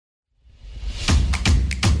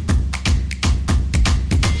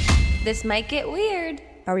This might get weird.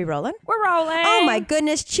 Are we rolling? We're rolling. Oh my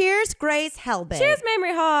goodness. Cheers, Grace Helbig. Cheers, Memory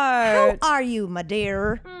How Heart. are you, my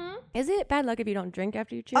dear? Is it bad luck if you don't drink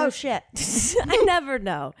after you cheers? Oh, shit. I never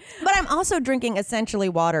know. But I'm also drinking essentially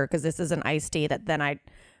water because this is an iced tea that then I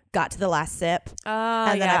got to the last sip.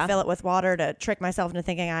 And then I fill it with water to trick myself into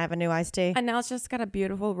thinking I have a new iced tea. And now it's just got a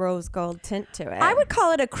beautiful rose gold tint to it. I would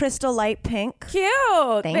call it a crystal light pink. Cute.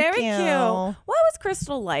 Thank Very you. cute. What was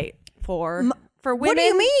Crystal Light for? For women? What do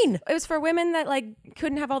you mean? It was for women that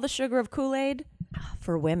couldn't have all the sugar of Kool-Aid.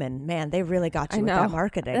 For women, man, they really got you I with know. that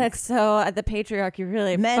marketing. That's so the patriarchy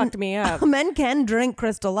really fucked me up. Men can drink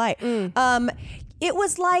Crystal Light.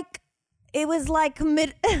 It was like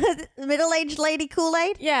middle-aged lady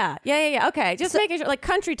Kool-Aid. Yeah. Okay, just making sure, like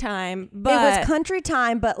country time, but It was country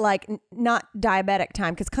time, but like not diabetic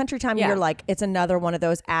time, because country time you're like, it's another one of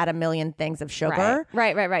those add a million things of sugar.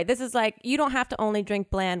 Right. This is like, you don't have to only drink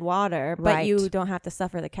bland water, but Right. you don't have to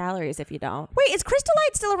suffer the calories if you don't. Wait, is Crystal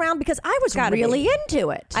Light still around? Because I was Gotta really be.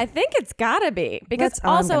 into it. I think it's gotta be, because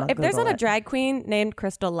I'm also gonna if there's Google not a it. drag queen named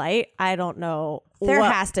Crystal Light, I don't know. There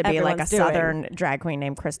what has to be like a everyone's doing. southern drag queen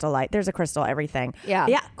named Crystal Light. There's a Crystal everything.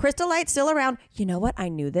 Yeah. Crystal Light's still around. You know what? I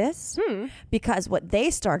knew this because what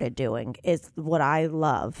they started doing is what I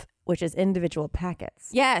love, which is individual packets.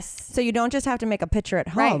 Yes. So you don't just have to make a pitcher at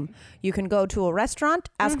home. Right. You can go to a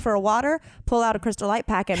restaurant, ask for a water, pull out a Crystal Light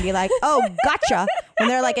packet and be like, oh, gotcha. And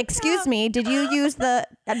they're like, excuse me, did you use the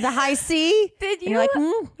high C? Did And you're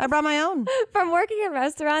you? like, I brought my own. From working in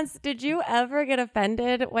restaurants, did you ever get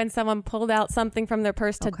offended when someone pulled out something from their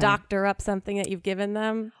purse to doctor up something that you've given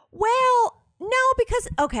them? Well, no, because,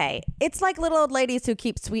 okay, it's like little old ladies who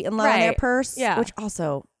keep sweet and low in their Right. purse, Yeah. which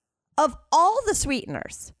also, of all the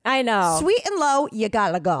sweeteners, I know. sweet and low, you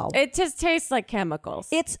gotta go. It just tastes like chemicals.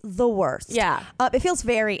 It's the worst. Yeah. It feels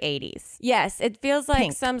very 80s. Yes, it feels like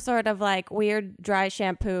Pink. some sort of like weird dry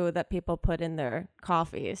shampoo that people put in their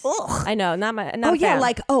coffees. Ugh. I know, not my. Not Oh a yeah,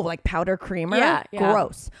 fan. like powder creamer. Yeah.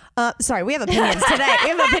 Gross. Sorry, we have opinions today.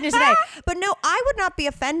 But no, I would not be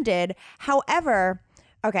offended. However,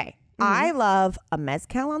 okay, I love a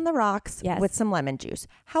mezcal on the rocks Yes. with some lemon juice.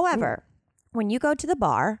 However, when you go to the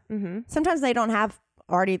bar, sometimes they don't have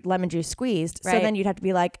already lemon juice squeezed. So Right. then you'd have to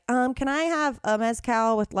be like, can I have a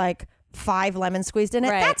mezcal with like 5 lemons squeezed in it?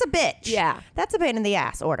 Right. That's a bitch. Yeah. That's a pain in the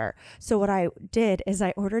ass order. So what I did is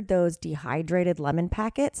I ordered those dehydrated lemon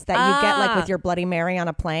packets that you get like with your Bloody Mary on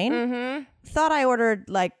a plane. Thought I ordered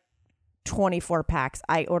like 24 packs.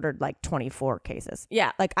 I ordered like 24 cases.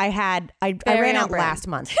 Yeah. Like I Very ran on out brand. last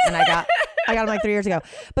month and I got them like 3 years ago.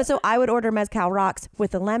 But so I would order mezcal rocks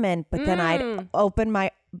with a lemon, but then I'd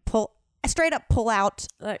straight up pull out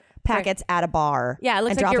Like, packets at a bar. yeah, it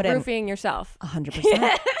looks and like drop you're it in. roofing yourself.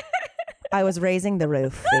 100%. I was raising the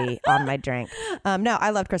roof fee on my drink. No,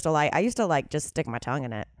 I loved Crystal Light. I used to like just stick my tongue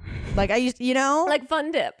in it. Like I used, Like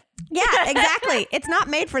Fun Dip. yeah, exactly. It's not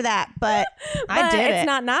made for that, but I But did it's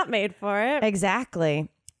it. not made for it. Exactly.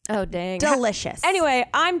 Oh, dang. Delicious. Anyway,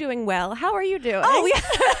 I'm doing well. How are you doing? Oh, yeah.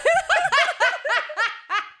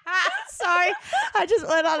 Sorry, I just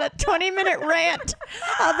went on a 20-minute rant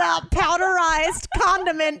about powderized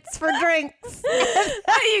condiments for drinks.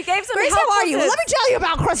 You gave some Grace, how helpful are you? tips. Let me tell you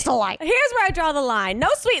about Crystal Light. Here's where I draw the line. No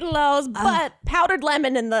sweet and lows, but powdered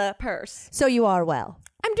lemon in the purse. So you are well.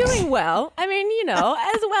 I'm doing well. I mean,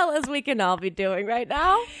 as well as we can all be doing right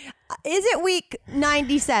now. Is it week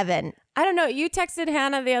 97? I don't know. You texted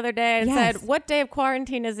Hannah the other day and Yes. said, what day of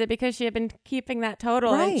quarantine is it? Because she had been keeping that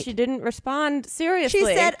total Right. and she didn't respond seriously. She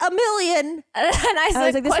said 1,000,000. and I said,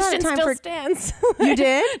 was like, this is not a question time still for- stands. You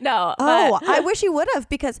did? No. Oh, but- I wish you would have,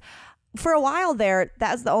 because for a while there,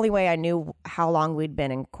 that was the only way I knew how long we'd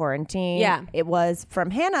been in quarantine. Yeah. It was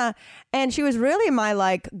from Hannah, and she was really my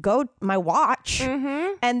my watch.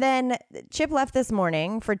 And then Chip left this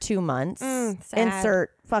morning for 2 months. sad.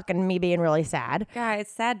 Insert fucking me being really sad. Guys,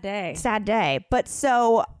 sad day. Sad day. But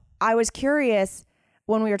so I was curious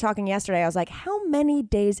when we were talking yesterday. I was like, how many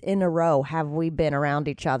days in a row have we been around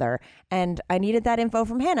each other? And I needed that info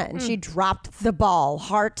from Hannah, and she dropped the ball.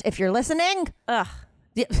 Heart, if you're listening. Ugh.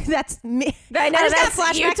 Yeah, that's me. I know, just that's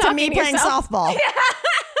got a you flashback to me talking to playing yourself. softball.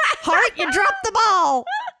 Heart, you dropped the ball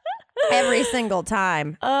every single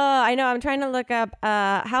time. I know. I'm trying to look up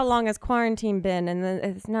how long has quarantine been, and then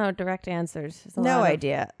it's no direct answers. There's a No lot of-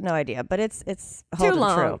 idea. But it's holding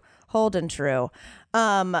long. true. Holding true.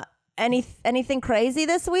 anything crazy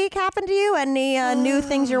this week happen to you? Any new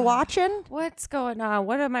things you're watching? What's going on?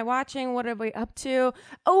 What am I watching? What are we up to?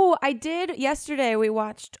 Oh, I did yesterday. We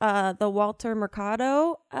watched the Walter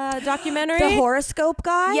Mercado documentary. The horoscope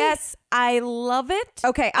guy? Yes, I love it.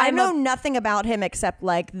 Okay, I know nothing about him except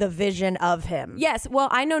like the vision of him. Yes, well,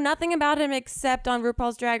 I know nothing about him except on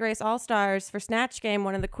RuPaul's Drag Race All-Stars for Snatch Game,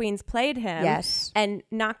 one of the queens played him. Yes. And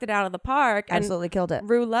knocked it out of the park. Absolutely killed it.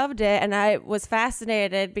 Ru loved it, and I was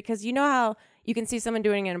fascinated because you know how you can see someone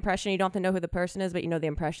doing an impression, you don't have to know who the person is, but you know the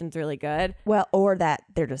impression's really good. Well, or that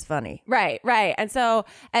they're just funny. Right. And so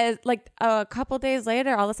as like a couple days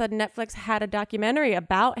later, all of a sudden Netflix had a documentary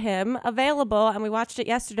about him available, and we watched it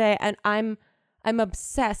yesterday, and I'm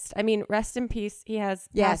obsessed. I mean, rest in peace. He has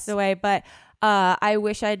passed away, but I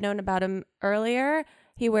wish I'd known about him earlier.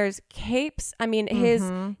 He wears capes. I mean,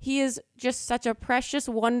 he is just such a precious,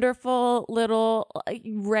 wonderful little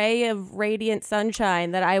ray of radiant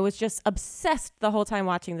sunshine that I was just obsessed the whole time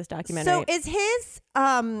watching this documentary. So is his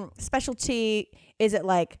specialty, is it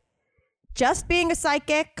like just being a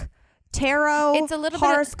psychic, tarot, it's a little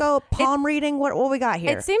horoscope, palm reading? What we got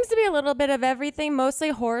here? It seems to be a little bit of everything, mostly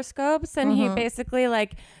horoscopes. And he basically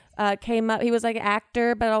like came up, he was like an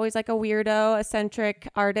actor, but always like a weirdo, eccentric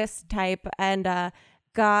artist type. And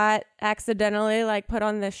got accidentally like put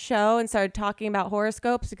on this show and started talking about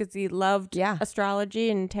horoscopes because he loved astrology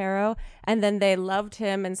and tarot, and then they loved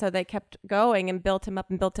him, and so they kept going and built him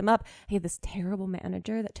up. He had this terrible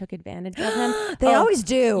manager that took advantage of him. They always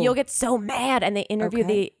do. You'll get so mad. And they interview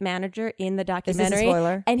the manager in the documentary. Is this a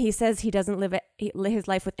spoiler? And he says he doesn't live his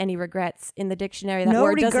life with any regrets. In the dictionary, that no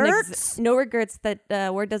word regrets? no regrets.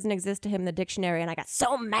 That word doesn't exist to him in the dictionary, and I got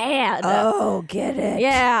so mad. Oh, get it.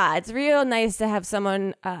 Yeah, it's real nice to have someone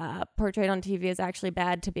portrayed on TV as actually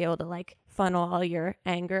bad, to be able to like funnel all your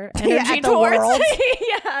anger energy the towards. world.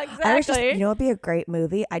 Yeah, exactly. You know, it'd be a great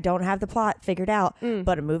movie. I don't have the plot figured out,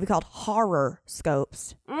 but a movie called Horror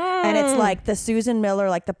Scopes. And it's like the Susan Miller,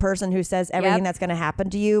 like the person who says everything that's going to happen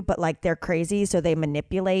to you, but like they're crazy, so they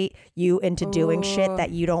manipulate you into doing shit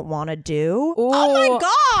that you don't want to do. Oh my God.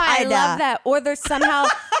 I love that. Or there's somehow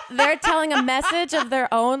they're telling a message of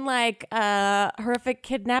their own like horrific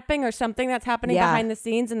kidnapping or something that's happening behind the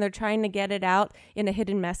scenes, and they're trying to get it out in a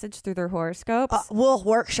hidden message through their horoscopes. We'll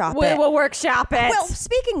workshop it. We'll workshop it. Well,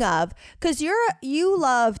 speaking of, because you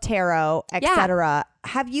love tarot, etc.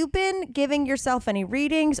 Have you been giving yourself any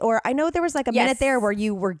readings? Or I know there was like a minute there where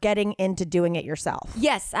you were getting into doing it yourself.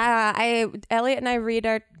 Yes. Elliot and I read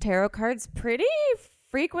our tarot cards pretty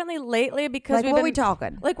frequently lately because what are we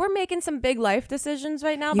talking? Like we're making some big life decisions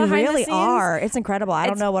right now. You behind really the scenes. are. It's incredible. I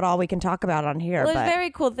don't know what all we can talk about on here. Well, but it's very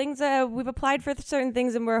cool. Things we've applied for certain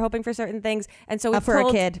things and we're hoping for certain things. And so we for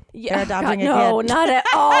a kid. Yeah, they're adopting a kid. No, not at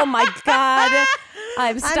all. Oh my God.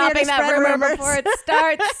 I'm stopping that rumor before it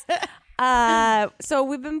starts. So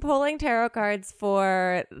we've been pulling tarot cards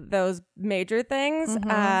for those major things,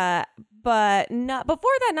 but not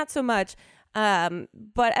before that, not so much.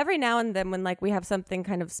 But every now and then when like we have something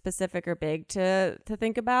kind of specific or big to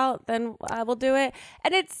think about, then we'll do it.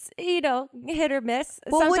 And it's, hit or miss.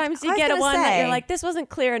 Well, sometimes you get one that you're like, this wasn't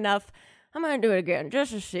clear enough. I'm going to do it again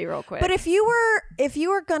just to see real quick. But if you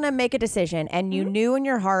were going to make a decision and you knew in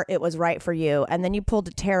your heart it was right for you, and then you pulled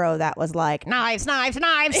a tarot that was like, knives. Because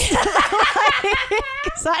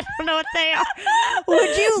I don't know what they are.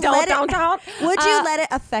 Would you let it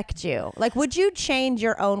affect you? Like, would you change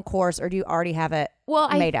your own course, or do you already have it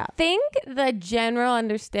made up? I think the general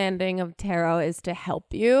understanding of tarot is to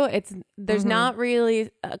help you. There's not really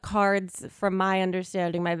cards, from my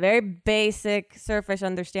understanding, my very basic surface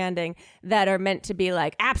understanding, that are meant to be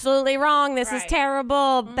like absolutely wrong. This is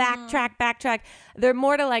terrible. Backtrack. They're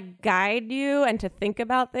more to like guide you and to think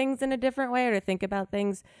about things in a different way, or to think about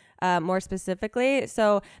things more specifically.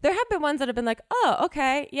 So there have been ones that have been like, oh,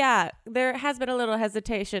 okay, yeah, there has been a little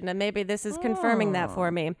hesitation, and maybe this is confirming that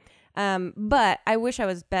for me. But I wish I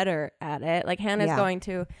was better at it. Like Hannah's going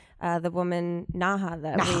to the woman Naha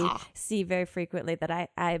that we see very frequently, that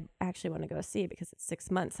I actually want to go see because it's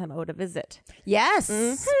 6 months I'm owed a visit. Yes.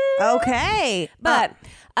 Okay. But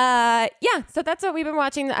so that's what we've been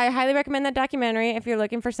watching. I highly recommend that documentary if you're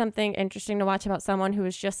looking for something interesting to watch about someone who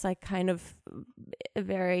is just like kind of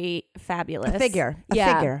very fabulous. A figure.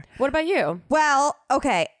 What about you? Well,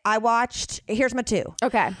 okay. Here's my two.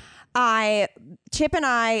 Okay. Chip and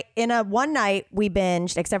I, in a one night, we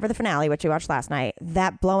binged, except for the finale, which we watched last night,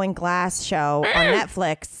 that Blowing Glass show on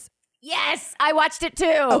Netflix. Yes, I watched it too.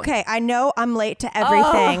 Okay, I know I'm late to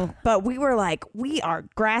everything, but we were like, we are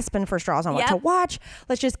grasping for straws on what to watch.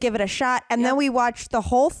 Let's just give it a shot. And then we watched the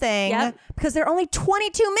whole thing because they're only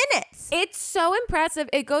 22 minutes. It's so impressive.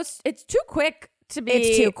 It's too quick to be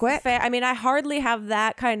It's too quick. fair. I mean, I hardly have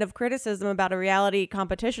that kind of criticism about a reality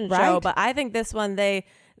competition show, Right. but I think this one they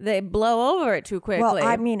blow over it too quickly. Well,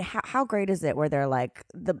 I mean, how great is it where they're like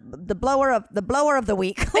the blower of the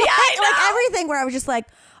week? Yeah, I know. Like everything where I was just like,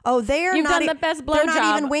 oh, they're You've not done the best blow they're not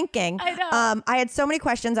job. even winking. I know. I had so many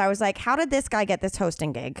questions. I was like, how did this guy get this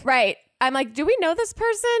hosting gig? Right. I'm like, do we know this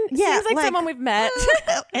person? Yeah, Seems like someone we've met.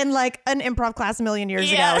 in like an improv class a million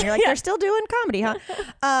years Yeah, ago. And you're like, yeah. they're still doing comedy, huh?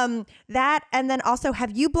 That, and then also,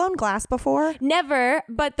 have you blown glass before? Never,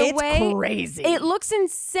 but the It's way crazy. it looks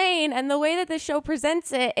insane, and the way that the show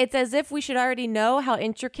presents it, it's as if we should already know how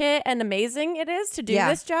intricate and amazing it is to do Yeah.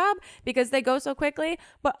 this job because they go so quickly.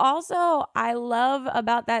 But also, I love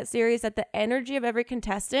about that series that the energy of every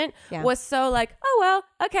contestant Yeah. was so like, oh well,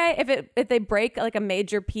 okay. If they break like a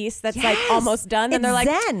major piece that's like Yes. almost done, then It's they're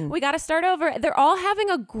like, zen. we got to start over. They're all having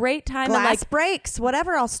a great time. Glass And like breaks,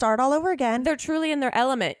 whatever. I'll start all over again. they're truly in their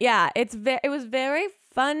element. Yeah, it was very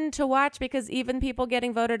fun to watch because even people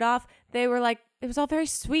getting voted off, they were like, it was all very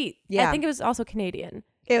sweet. Yeah. I think it was also Canadian.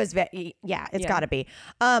 It was, it's Yeah. got to be.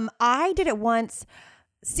 I did it once.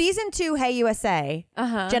 Season 2, Hey USA,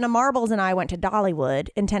 Jenna Marbles and I went to Dollywood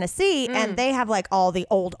in Tennessee, and they have like all the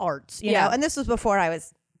old arts, you Yeah. know. And this was before I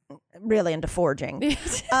was really into forging.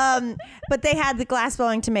 But they had the glass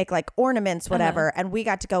blowing to make like ornaments, whatever, and we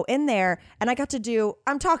got to go in there, and I got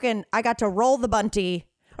to roll the bunty.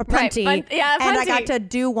 Or Right, punty, yeah, and I punty. got to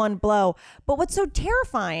do one blow. But what's so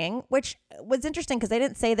terrifying, which was interesting because they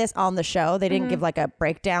didn't say this on the show, they didn't give like a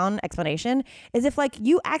breakdown explanation, is if like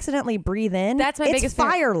you accidentally breathe in, That's my it's biggest fear.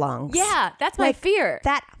 fire lungs. Yeah, that's my Like, fear.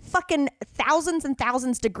 That fucking thousands and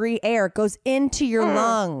thousands degree air goes into your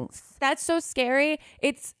lungs. That's so scary.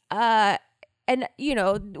 It's and you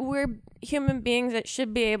know, we're human beings that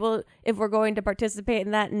should be able, if we're going to participate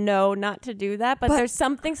in that, know not to do that. But there's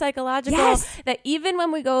something psychological Yes. that even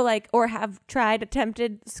when we go like, or have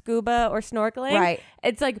attempted scuba or snorkeling, Right.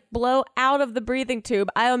 it's like blow out of the breathing tube.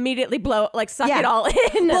 I immediately blow, like suck Yeah. it all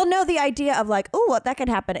in. Well, no, the idea of like, oh, what that could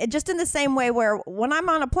happen. It just in the same way where when I'm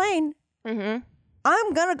on a plane, I'm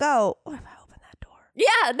gonna go, what if I open that door?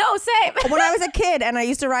 Yeah, no, same. When I was a kid and I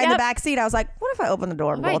used to ride in the Yep. back seat, I was like, what if I open the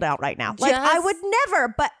door and Right. rolled out right now? Like, I Just- would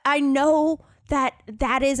never, but I know that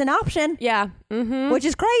is an option, Yeah. Mm-hmm. which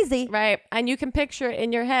is crazy. Right. And you can picture it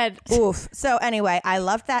in your head. Oof. So anyway, I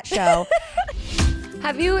loved that show.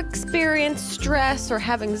 Have you experienced stress or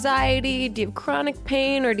have anxiety? Do you have chronic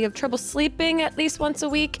pain or do you have trouble sleeping at least once a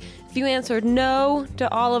week? If you answered no to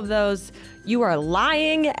all of those, you are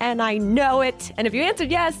lying and I know it. And if you answered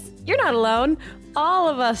yes, you're not alone. All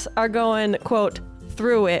of us are going, quote,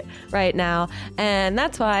 through it right now. And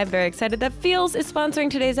that's why I'm very excited that Feels is sponsoring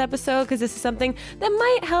today's episode because this is something that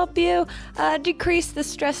might help you decrease the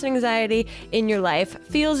stress and anxiety in your life.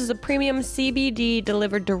 Feels is a premium CBD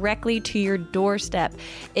delivered directly to your doorstep.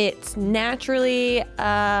 It's naturally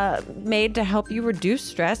made to help you reduce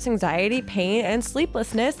stress, anxiety, pain, and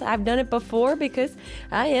sleeplessness. I've done it before because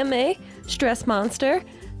I am a stress monster.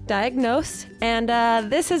 Diagnosed, and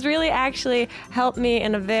this has really actually helped me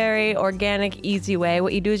in a very organic, easy way.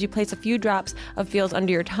 What you do is you place a few drops of Feels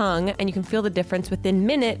under your tongue and you can feel the difference within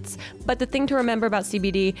minutes. But the thing to remember about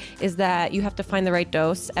CBD is that you have to find the right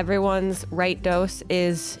dose. Everyone's right dose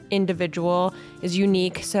is individual, is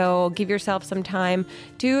unique, so give yourself some time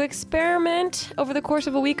to experiment over the course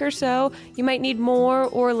of a week or so. You might need more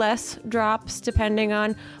or less drops depending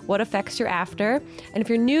on what effects you're after. And if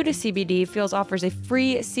you're new to CBD, Feels offers a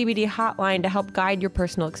free CBD hotline to help guide your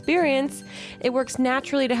personal experience. It works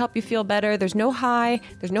naturally to help you feel better. There's no high,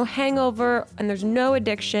 there's no hangover, and there's no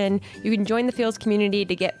addiction. You can join the Feels community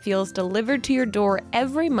to get Feels delivered to your door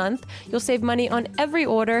every month. You'll save money on every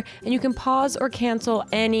order, and you can pause or cancel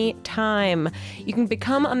any time. You can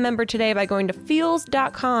become a member today by going to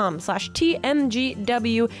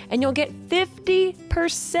feels.com/TMGW, and you'll get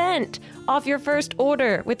 50% off your first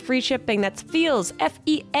order with free shipping. That's Feels,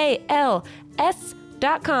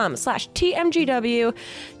 FEALS.com/TMGW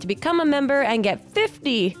to become a member and get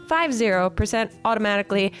 50%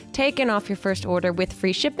 automatically taken off your first order with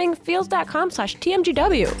free shipping.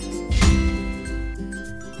 Feels.com/TMGW.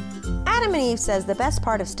 Adam and Eve says the best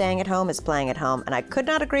part of staying at home is playing at home, and I could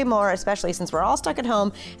not agree more, especially since we're all stuck at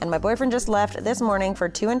home, and my boyfriend just left this morning for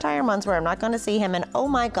 2 entire months where I'm not going to see him, and oh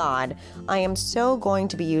my God, I am so going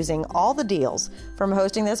to be using all the deals from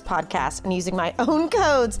hosting this podcast and using my own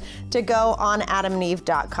codes to go on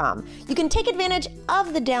adamandeve.com. You can take advantage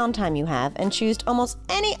of the downtime you have and choose almost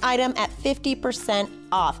any item at 50%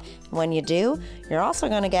 off. When you do, you're also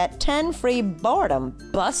going to get 10 free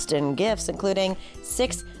boredom-busting gifts, including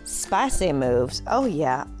 6 spicy moves. Oh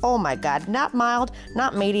yeah. Oh my God. Not mild,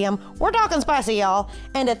 not medium. We're talking spicy, y'all.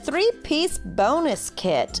 And a 3-piece bonus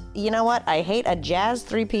kit. You know what? I hate a jazz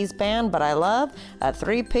 3-piece band, but I love a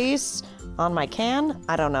 3-piece on my can.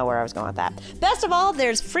 I don't know where I was going with that. Best of all,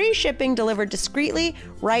 there's free shipping delivered discreetly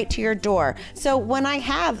right to your door. So when I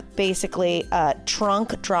have basically a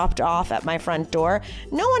trunk dropped off at my front door,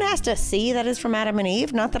 no one has to see that it's from Adam and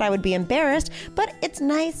Eve. Not that I would be embarrassed, but it's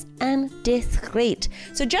nice and discreet.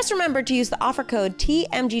 So just remember to use the offer code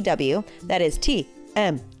TMGW, that is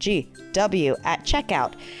TMGW, at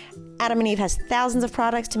checkout. Adam and Eve has thousands of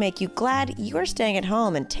products to make you glad you're staying at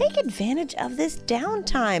home, and take advantage of this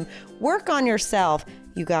downtime. Work on yourself,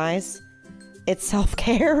 you guys. It's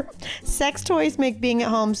self-care. Sex toys make being at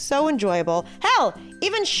home so enjoyable. Hell,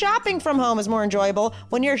 even shopping from home is more enjoyable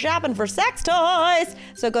when you're shopping for sex toys.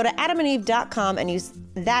 So go to adamandeve.com and use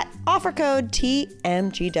that offer code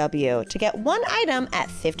TMGW to get one item at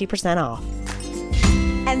 50% off.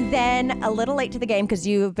 And then a little late to the game because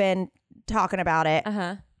you've been talking about it.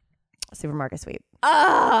 Supermarket Sweep.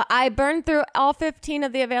 I burned through all 15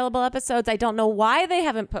 of the available episodes. I don't know why they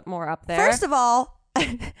haven't put more up there. First of all,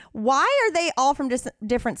 why are they all from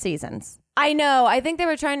different seasons? I know. I think they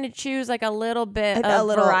were trying to choose like a little bit of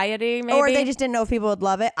variety, maybe. Or they just didn't know if people would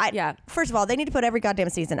love it. Yeah. First of all, they need to put every goddamn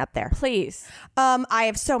season up there. Please. I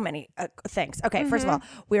have so many things. Okay, first of all,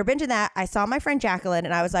 we were binging that. I saw my friend Jacqueline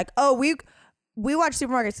and I was like, oh, we watched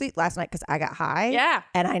Supermarket Sweep last night because I got high. Yeah.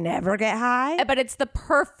 And I never get high. But it's the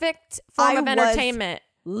perfect form of entertainment.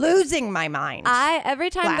 Losing my mind.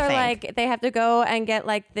 Every time they're like, they have to go and get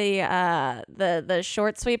like the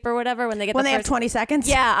short sweep or whatever when they have 20 seconds.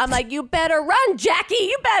 Yeah, I'm like, you better run, Jackie.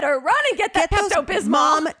 You better run and get that Pepto-Bismol.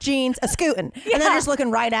 Mom jeans a scooting, and they're just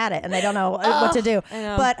looking right at it, and they don't know what to do. I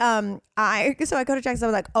know. But I go to Jackson. I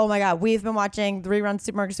was like, oh my God, we've been watching the rerun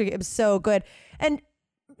Supermarket Sweep. It was so good, and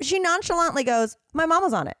she nonchalantly goes, my mom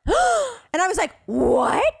was on it. And I was like,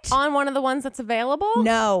 what? On one of the ones that's available?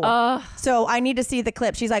 No. So I need to see the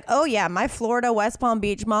clip. She's like, oh yeah, my Florida West Palm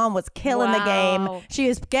Beach mom was killing the game. She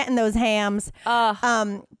was getting those hams.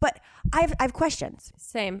 But I have questions.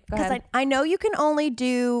 Same. Go ahead. I know you can only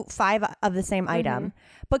do 5 of the same item,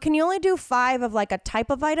 but can you only do 5 of like a type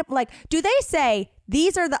of item? Like, do they say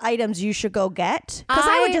these are the items you should go get? Because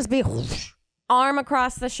I would just be arm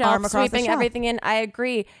across the shelf, sweeping everything in. I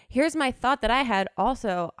agree. Here's my thought that I had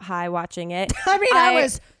also high watching it. I mean, I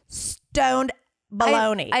was stoned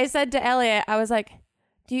baloney. I said to Elliot, I was like,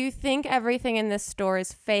 do you think everything in this store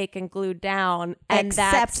is fake and glued down? And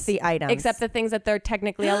except the items. Except the things that they're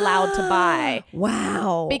technically allowed to buy.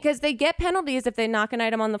 Wow. Because they get penalties if they knock an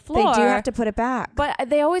item on the floor. They do have to put it back. But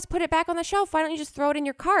they always put it back on the shelf. Why don't you just throw it in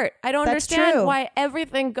your cart? I don't understand why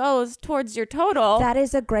everything goes towards your total. That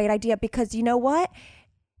is a great idea because you know what?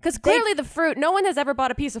 Because clearly the fruit, no one has ever bought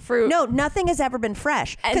a piece of fruit. No, nothing has ever been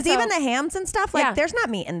fresh. Because even the hams and stuff, like there's not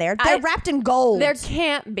meat in there. They're wrapped in gold. There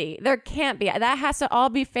can't be. That has to all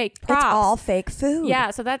be fake props. It's all fake food. Yeah,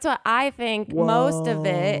 so that's what I think most of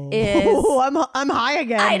it is. Ooh, I'm high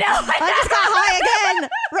again. I know. I just got high again,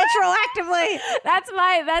 retroactively. That's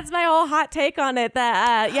my whole hot take on it.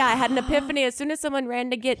 That I had an epiphany as soon as someone ran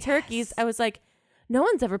to get turkeys. I was like, no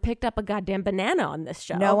one's ever picked up a goddamn banana on this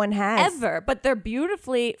show. No one has. Ever. But they're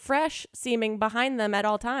beautifully fresh seeming behind them at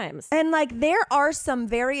all times. And like there are some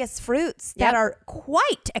various fruits that are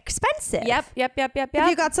quite expensive. Yep. If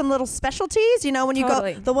you got some little specialties, you know, when you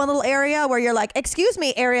go the one little area where you're like, excuse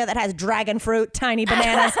me, area that has dragon fruit, tiny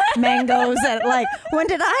bananas, mangoes, and like, when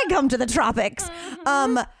did I come to the tropics?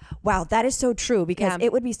 Wow, that is so true because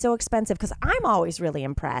it would be so expensive because I'm always really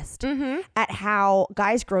impressed at how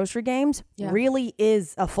Guys Grocery Games really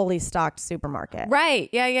is a fully stocked supermarket. Right.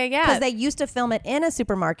 Yeah. Because they used to film it in a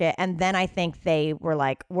supermarket and then I think they were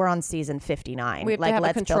like, we're on season 59. We have like, to have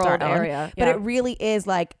let's a controlled build our area. Own. But it really is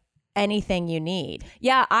like anything you need.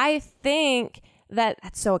 Yeah, I think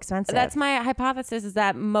that's so expensive. That's my hypothesis is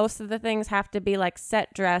that most of the things have to be like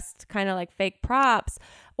set dressed, kind of like fake props,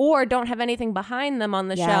 or don't have anything behind them on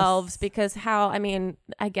the shelves because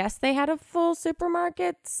I guess they had a full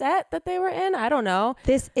supermarket set that they were in. I don't know.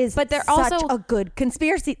 But they're such also a good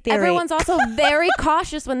conspiracy theory. Everyone's also very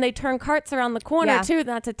cautious when they turn carts around the corner too,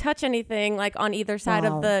 not to touch anything like on either side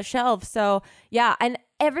of the shelf. So and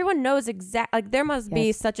everyone knows like there must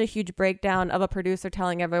be such a huge breakdown of a producer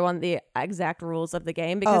telling everyone the exact rules of the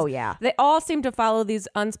game because they all seem to follow these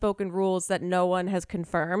unspoken rules that no one has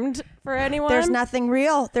confirmed for anyone. There's nothing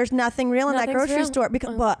real. There's nothing real in that grocery store.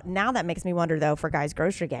 But now that makes me wonder though for Guys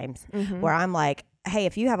Grocery Games where I'm like, hey,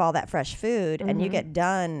 if you have all that fresh food and you get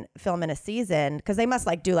done filming a season, because they must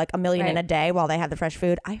like do like 1 million in a day while they have the fresh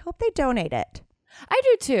food, I hope they donate it. I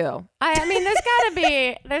do too. I mean,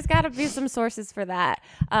 there's gotta be some sources for that.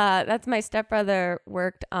 That's my stepbrother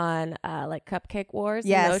worked on like Cupcake Wars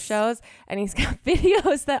and those shows, and he's got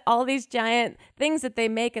videos that all these giant things that they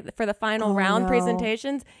make for the final round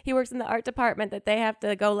presentations. He works in the art department that they have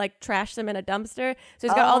to go like trash them in a dumpster. So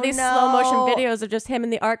he's got all these slow motion videos of just him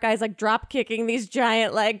and the art guys like drop kicking these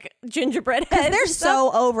giant like gingerbread heads. They're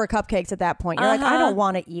so over cupcakes at that point. You're like, I don't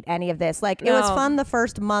want to eat any of this. Like it was fun the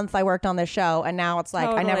first month I worked on this show, and now it's like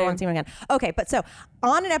I never want to see them again. Okay, but so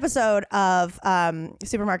on an episode of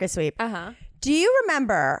Supermarket Sweep, do you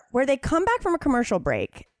remember where they come back from a commercial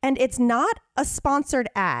break and it's not a sponsored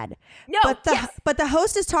ad? No, but the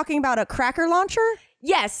host is talking about a cracker launcher?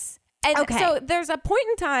 Yes. And so there's a point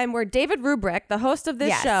in time where David Rubrick, the host of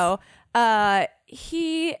this show,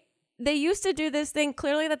 they used to do this thing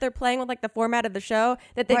clearly that they're playing with like the format of the show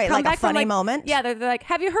that they come like back a funny from, like, moment. Yeah, they're like,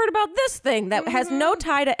 have you heard about this thing that has no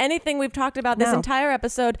tie to anything we've talked about this entire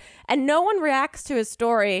episode, and no one reacts to his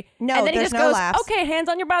story. No, and then he there's just no goes, laughs. okay, hands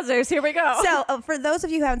on your buzzers, here we go. So for those of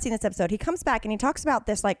you who haven't seen this episode, he comes back and he talks about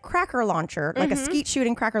this like cracker launcher, like a skeet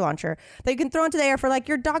shooting cracker launcher that you can throw into the air for like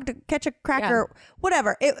your dog to catch a cracker,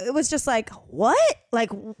 whatever. It was just like, what? Like,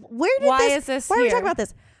 why are we talking about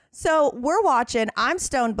this? So we're watching. I'm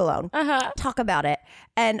stoned below. Talk about it.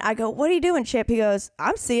 And I go, what are you doing, Chip? He goes,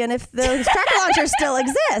 I'm seeing if those cracker launchers still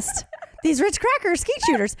exist. These Ritz Cracker skeet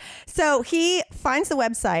shooters. So he finds the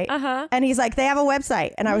website and he's like, they have a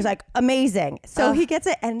website. And I was like, amazing. So he gets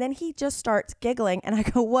it. And then he just starts giggling. And I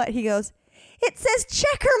go, what? He goes, it says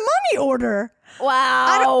checker money order.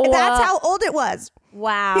 Wow. That's how old it was.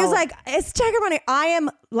 Wow. He was like, it's checker money. I'm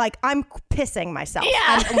pissing myself.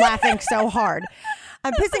 I'm laughing so hard.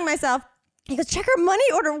 I'm pissing myself. He goes, checker money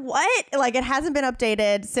order, what? Like, it hasn't been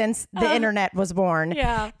updated since the internet was born.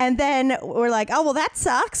 Yeah. And then we're like, oh, well, that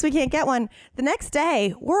sucks. We can't get one. The next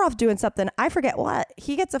day, we're off doing something. I forget what.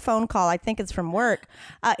 He gets a phone call. I think it's from work.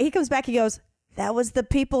 He comes back. He goes, that was the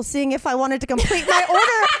people seeing if I wanted to complete my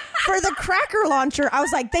order for the cracker launcher. I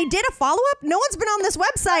was like, they did a follow-up? No one's been on this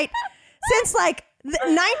website since like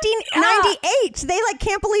 1998. They like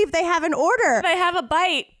can't believe they have an order. They have a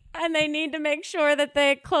bite. And they need to make sure that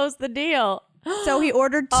they close the deal. So he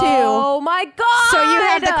ordered 2. Oh my God. So you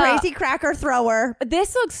have the crazy cracker thrower.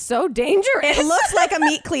 This looks so dangerous. It looks like a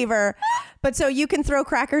meat cleaver. But so you can throw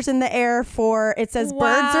crackers in the air for, it says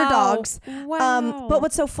birds or dogs. Wow. But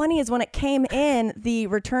what's so funny is when it came in, the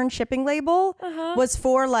return shipping label was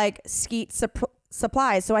for like skeet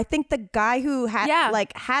supplies. So I think the guy who had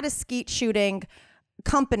had a skeet shooting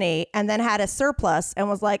company and then had a surplus and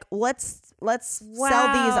was like, let's sell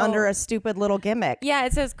these under a stupid little gimmick. Yeah,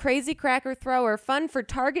 it says crazy cracker thrower, fun for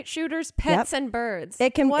target shooters, pets, and birds. You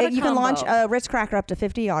can launch a Ritz Cracker up to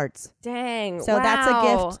 50 yards. Dang. So that's a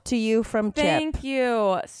gift to you from Chip. Thank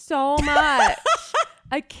you so much.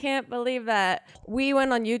 I can't believe that. We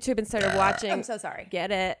went on YouTube and started watching. I'm so sorry.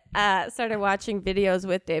 Get it? Started watching videos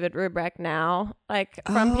with David Rubrick now, like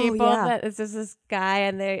from people. That it's just this guy,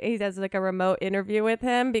 and he does like a remote interview with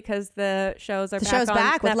him because the shows are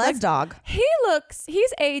back with Les Dog.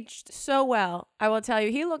 He's aged so well. I will tell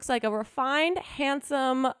you, he looks like a refined,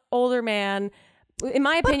 handsome older man. In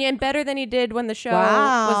my opinion, better than he did when the show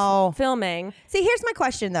was filming. See, here's my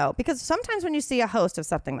question, though, because sometimes when you see a host of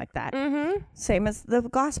something like that, same as the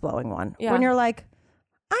glass blowing one, when you're like,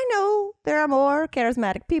 I know there are more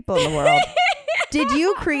charismatic people in the world. Did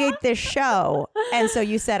you create this show? And so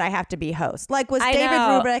you said, I have to be host. Like, was David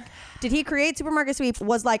Rubrick, did he create Supermarket Sweep,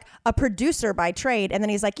 was like a producer by trade, and then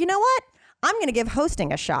he's like, you know what? I'm going to give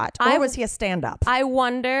hosting a shot. Or was he a stand-up? I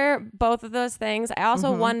wonder both of those things. I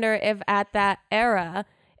also wonder if at that era,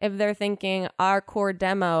 if they're thinking our core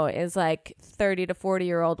demo is like 30 to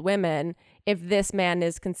 40-year-old women, if this man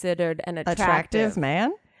is considered an attractive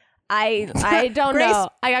man? I don't know.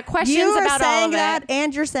 I got questions about all of it. You are saying that,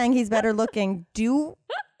 and you're saying he's better looking. Do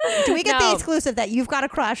we get the exclusive that you've got a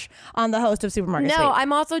crush on the host of Supermarket Sweep? No,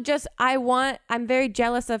 I'm also just, I'm very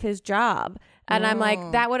jealous of his job. And I'm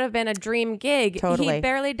like, that would have been a dream gig. Totally. He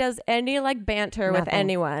barely does any like banter with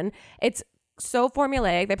anyone. It's so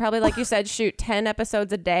formulaic. They probably, like you said, shoot 10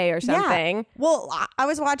 episodes a day or something. Yeah. Well, I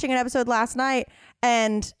was watching an episode last night,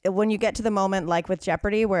 and when you get to the moment like with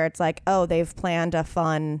Jeopardy where it's like, oh, they've planned a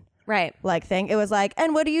fun like thing. It was like,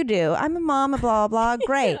 and what do you do? I'm a mom, blah, blah, blah.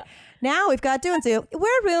 Great. now we've got Doonsu.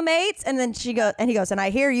 We're roommates. And then he goes, and I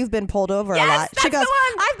hear you've been pulled over a lot. She goes,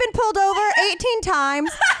 I've been pulled over 18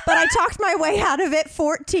 times, but I talked my way out of it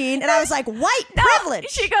 14. And I was like, white privilege.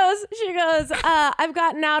 She goes, I've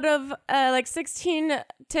gotten out of like 16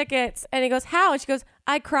 tickets. And he goes, how? And she goes,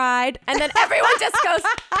 I cried. And then everyone just goes,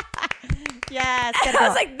 yes. I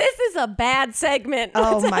was like, this is a bad segment.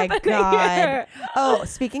 Oh What's my happening God. here? Oh,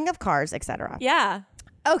 speaking of cars, etc. Yeah.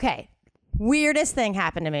 Okay. Weirdest thing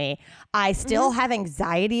happened to me. I still have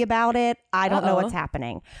anxiety about it. I don't know what's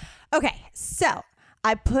happening. Okay. So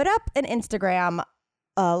I put up an Instagram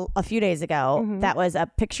a few days ago that was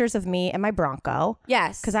pictures of me and my Bronco.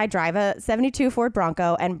 Yes. Because I drive a 72 Ford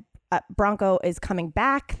Bronco, and Bronco is coming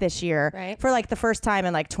back this year for like the first time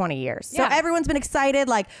in like 20 years. So everyone's been excited.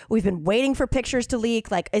 Like, we've been waiting for pictures to leak.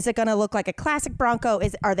 Like, is it going to look like a classic Bronco?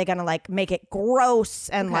 Are they going to like make it gross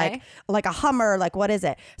and like a Hummer? Like, what is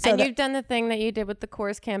it? So and you've done the thing that you did with the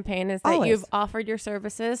Coors campaign, is that you've offered your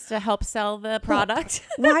services to help sell the product.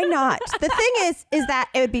 Why not? The thing is that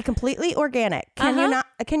it would be completely organic.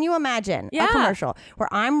 Can you imagine a commercial where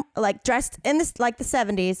I'm like dressed in this, like the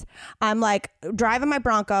 70s, I'm like driving my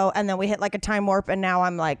Bronco, and then we hit like a time warp, and now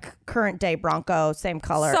I'm like current day Bronco, same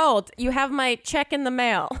color. Sold. You have my check in the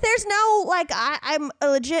mail. There's no, like, I'm a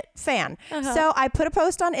legit fan. So I put a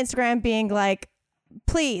post on Instagram being like,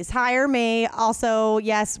 please hire me. Also,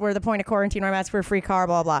 yes, we're the point of quarantine where I'm asking for a free car,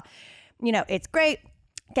 blah, blah. You know, it's great.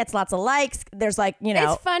 Gets lots of likes. There's like, you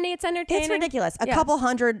know, it's funny, it's entertaining. It's ridiculous. A couple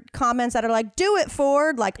hundred comments that are like, do it,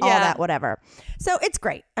 Ford, like all that, whatever. So it's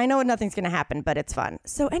great. I know nothing's going to happen, but it's fun.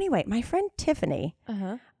 So anyway, my friend Tiffany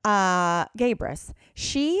Gabris,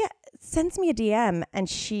 she sends me a DM and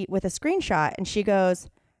with a screenshot, and she goes,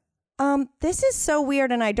 this is so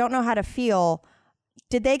weird and I don't know how to feel.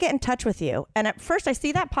 Did they get in touch with you? And at first I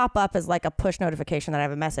see that pop up as like a push notification that I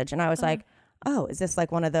have a message. And I was like, oh, is this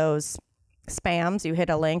like one of those spams? You hit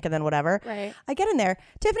a link and then whatever. Right. I get in there.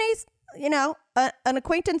 Tiffany's, you know, an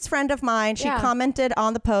acquaintance friend of mine. She commented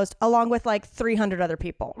on the post along with like 300 other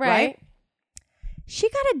people. Right. She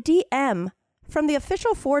got a DM from the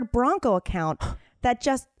official Ford Bronco account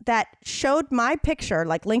that showed my picture,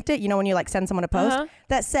 like linked it, you know, when you like send someone a post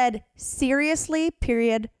that said, seriously,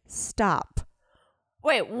 stop.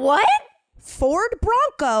 Wait, what? Ford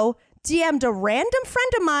Bronco DM'd a random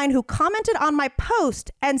friend of mine who commented on my post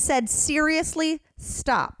and said, seriously,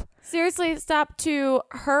 stop. Seriously, stop to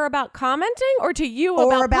her about commenting, or to you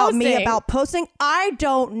or about posting? Me about posting? I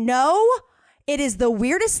don't know. It is the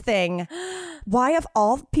weirdest thing. Why, of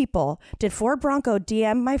all people, did Ford Bronco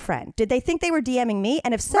DM my friend? Did they think they were DMing me?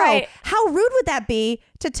 And if so, how rude would that be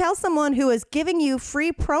to tell someone who is giving you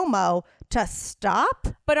free promo to stop?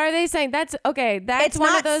 But are they saying that's okay? That's it's one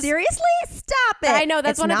not of those. Seriously, stop it. I know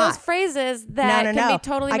that's one of those phrases that can be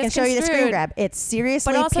totally misconstrued. I can show you the screen grab. It's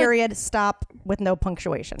seriously, period, stop with no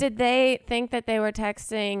punctuation. Did they think that they were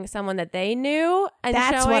texting someone that they knew? And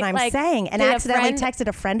that's what I'm saying. And accidentally texted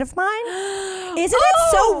a friend of mine. Isn't it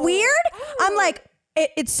so weird? I'm like,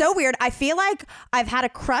 it's so weird. I feel like I've had a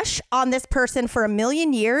crush on this person for a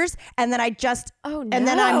million years, and then and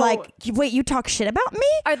then I'm like, wait, you talk shit about me?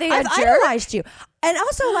 Are they I've a jerk? idolized you. And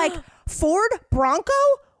also like, Ford Bronco,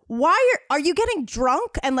 why are you getting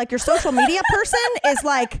drunk and like your social media person is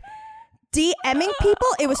like DMing people?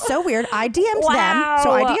 It was so weird. I DM'd them.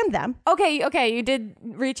 So I DM'd them. Okay, you did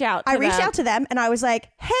reach out to them. I reached out to them and I was like,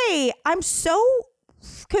 hey, I'm so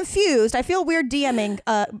confused. I feel weird DMing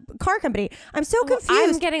a car company. I'm so confused.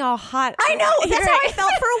 I'm getting all hot. I know. That's how I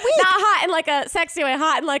felt for a week. Not hot in like a sexy way,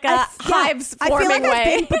 hot in like a hives forming way. I feel like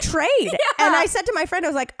I've been betrayed. And I said to my friend, I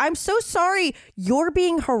was like, I'm so sorry you're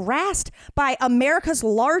being harassed by America's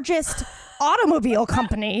largest automobile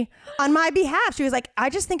company on my behalf. She was like, I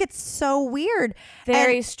just think it's so weird.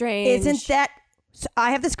 Very strange. Isn't that? So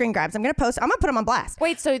I have the screen grabs. I'm going to put them on blast.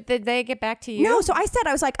 Wait, so did they get back to you? No. So I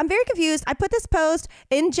was like, I'm very confused. I put this post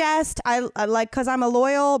in jest. I like, cause I'm a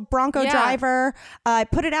loyal Bronco driver. I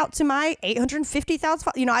put it out to my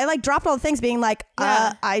 850,000, you know, I like dropped all the things being like,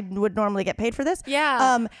 I would normally get paid for this.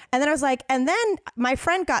 Yeah. And then I was like, and then my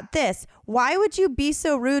friend got this. Why would you be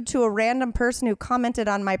so rude to a random person who commented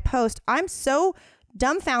on my post? I'm so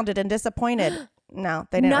dumbfounded and disappointed. No,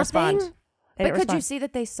 they didn't respond. But could you see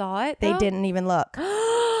that they saw it, though? They didn't even look.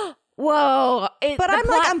 Whoa. But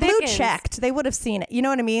I'm blue checked. They would have seen it. You know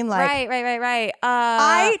what I mean? Like, right.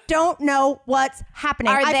 I don't know what's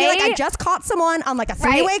happening. I feel like I just caught someone on like a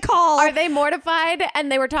three-way call. Are they mortified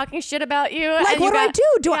and they were talking shit about you? Like, what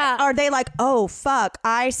do? Are they like, oh, fuck,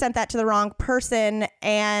 I sent that to the wrong person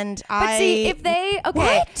and But see, if they,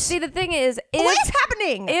 see, the thing is, what is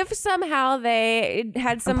happening? If somehow they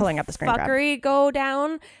had some pulling up the screen fuckery go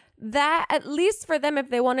down, that, at least for them, if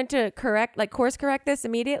they wanted to course correct this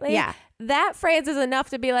immediately, that phrase is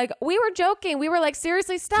enough to be like, we were joking. We were like,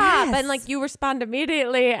 seriously, stop. Yes. And like, you respond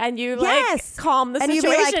immediately and you like calm the and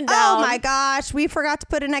situation you'd be like, down. oh my gosh, we forgot to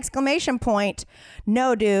put an exclamation point.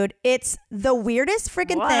 No, dude, it's the weirdest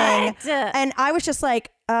freaking thing. And I was just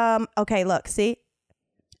like, okay, look, see?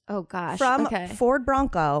 Oh gosh. From Ford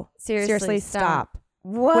Bronco, seriously stop.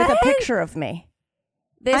 What? With a picture of me.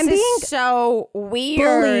 This is so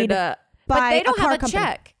weird. But they don't have a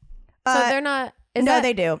check. So they're not.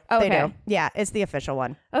 They do. Okay. They do. Yeah, it's the official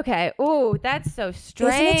one. Okay. Ooh, that's so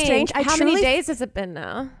strange. Isn't it strange? How many days has it been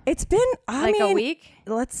now? It's been, a week?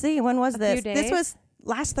 Let's see. When was this? Few This days? was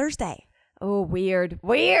last Thursday. Oh, weird.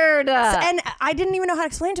 And I didn't even know how to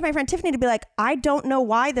explain it to my friend Tiffany to be like, I don't know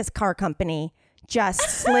why this car company just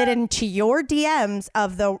slid into your DMs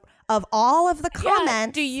of all of the comments.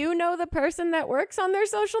 Yeah. Do you know the person that works on their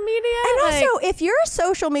social media? And also, if you're a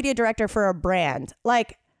social media director for a brand,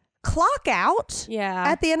 like, clock out. Yeah.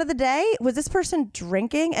 At the end of the day, was this person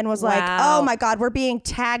drinking and was like, oh my God, we're being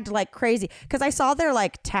tagged like crazy? Because I saw their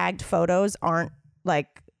like tagged photos aren't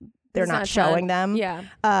like, they're not showing them. Yeah.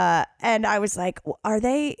 And I was like, are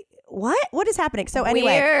they, what is happening? So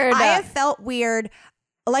anyway, Weird. I have felt weird.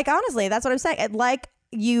 Like, honestly, that's what I'm saying. Like,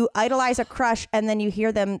 you idolize a crush and then you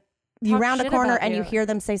hear them, you Talk round a shit corner about and you. you hear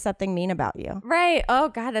them say something mean about you. Right. Oh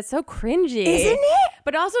God, that's so cringy. Isn't it?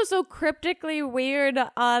 But also so cryptically weird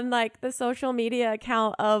on like the social media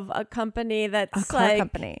account of a company that's car like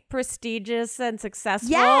company. Prestigious and successful.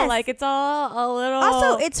 Yes. Like it's all a little.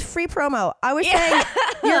 Also, it's free promo. I was saying,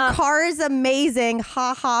 your car is amazing.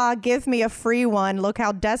 Ha ha, give me a free one. Look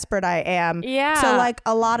how desperate I am. Yeah. So like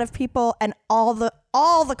a lot of people and all the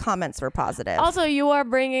comments were positive. Also, you are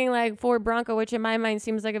bringing like Ford Bronco, which in my mind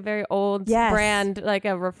seems like a very old brand, like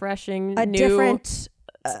a refreshing, new different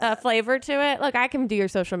flavor to it. Look, I can do your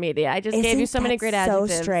social media. I just gave you so many great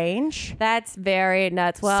adjectives. So strange. That's very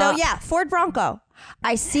nuts. Well, So yeah, Ford Bronco.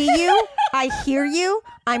 I see you. I hear you.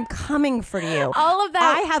 I'm coming for you. all of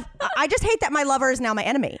that. I just hate that my lover is now my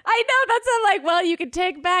enemy. I know, that's like, well, you can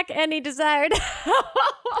take back any desired.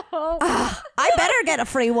 I better get a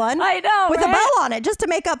free one. I know, with a right? bow on it, just to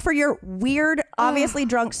make up for your weird, obviously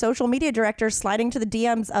drunk social media director sliding to the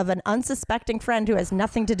DMs of an unsuspecting friend who has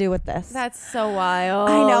nothing to do with this. That's so wild.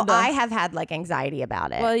 I know. I have had like anxiety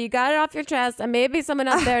about it. Well, you got it off your chest, and maybe someone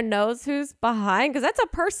out there knows who's behind, because that's a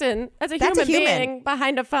person. That's a human being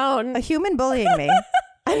behind a phone. A human bullying me.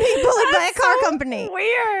 I'm being bullied by a car company.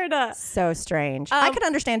 Weird. So strange. I could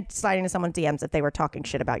understand sliding to someone's DMs if they were talking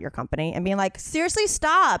shit about your company and being like, seriously,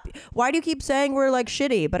 stop. Why do you keep saying we're like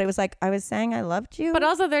shitty? But it was like, I was saying I loved you. But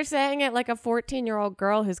also they're saying it like a 14-year-old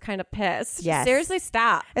girl who's kind of pissed. Yes. Seriously,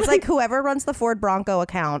 stop. It's like whoever runs the Ford Bronco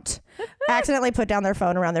account accidentally put down their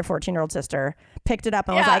phone around their 14-year-old sister, picked it up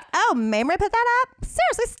and was like, oh, Mamrie put that up?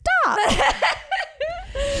 Seriously, stop.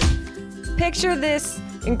 Picture this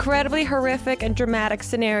incredibly horrific and dramatic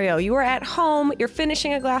scenario. You are at home, you're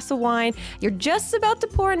finishing a glass of wine, you're just about to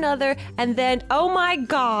pour another, and then, oh my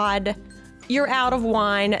God, you're out of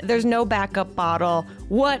wine. There's no backup bottle.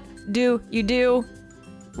 What do you do?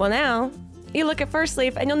 Well, now you look at First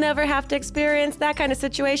Leaf and you'll never have to experience that kind of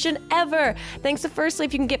situation ever. Thanks to First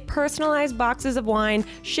Leaf, you can get personalized boxes of wine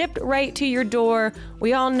shipped right to your door.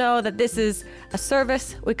 We all know that this is a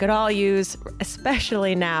service we could all use,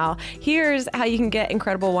 especially now. Here's how you can get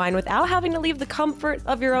incredible wine without having to leave the comfort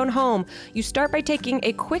of your own home. You start by taking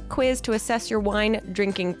a quick quiz to assess your wine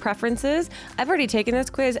drinking preferences. I've already taken this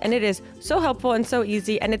quiz and it is so helpful and so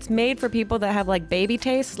easy, and it's made for people that have like baby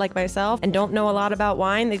tastes like myself and don't know a lot about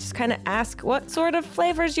wine. They just kind of ask what sort of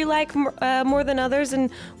flavors you like more than others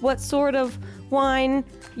and what sort of wine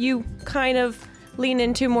you kind of lean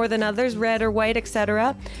into more than others, red or white,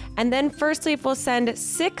 etc. And then First Leaf will send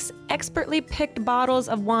 6 expertly picked bottles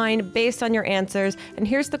of wine based on your answers. And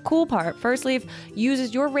here's the cool part. First Leaf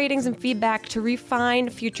uses your ratings and feedback to refine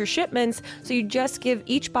future shipments, so you just give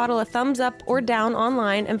each bottle a thumbs up or down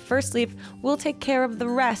online, and First Leaf will take care of the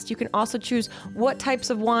rest. You can also choose what types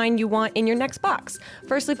of wine you want in your next box.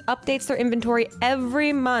 First Leaf updates their inventory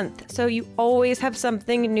every month, so you always have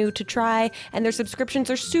something new to try, and their subscriptions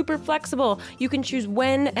are super flexible. You can choose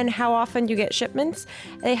when and how often you get shipments.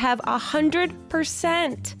 They have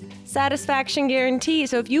 100% satisfaction guarantee.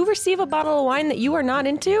 So if you receive a bottle of wine that you are not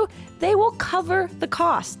into, they will cover the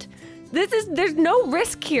cost. There's no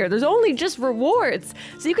risk here. There's only just rewards.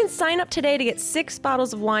 So you can sign up today to get 6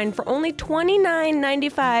 bottles of wine for only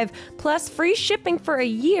 $29.95 plus free shipping for a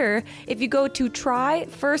year if you go to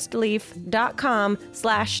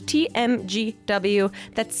tryfirstleaf.com/TMGW.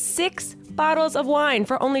 That's 6 bottles of wine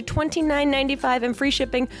for only $29.95 and free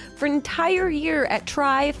shipping for an entire year at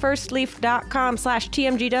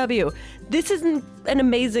tryfirstleaf.com/TMGW. This is an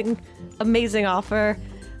amazing, amazing offer.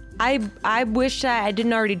 I wish I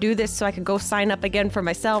didn't already do this so I could go sign up again for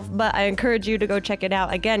myself, but I encourage you to go check it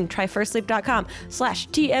out. Again,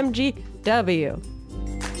 tryfirstleaf.com/TMGW.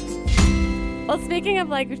 Well, speaking of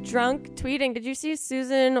like drunk tweeting, did you see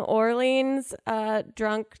Susan Orlean's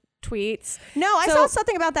drunk tweets? No, I saw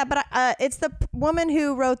something about that, but it's the woman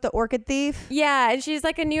who wrote The Orchid Thief. Yeah, and she's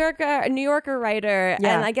like a New Yorker writer,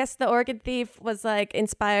 Yeah. and I guess The Orchid Thief was like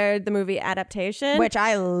inspired the movie adaptation, Which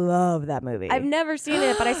I love that movie. I've never seen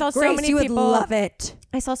it, but I saw so Grace, many you people would love it.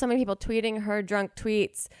 I saw so many people tweeting her drunk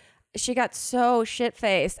tweets. She got so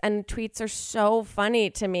shit-faced, and tweets are so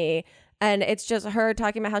funny to me. And it's just her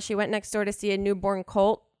talking about how she went next door to see a newborn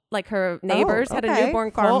colt. Like her neighbors had a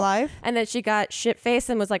newborn Farm colt. life. And then she got shit-faced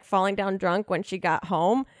and was like falling down drunk when she got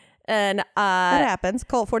home. And That happens.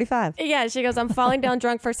 Colt 45. yeah, she goes, I'm falling down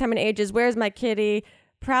drunk first time in ages. Where's my kitty?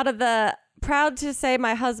 Proud to say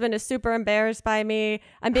my husband is super embarrassed by me.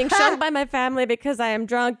 I'm being shunned by my family because I am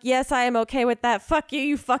drunk. Yes, I am okay with that. Fuck you,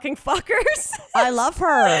 you fucking fuckers. I love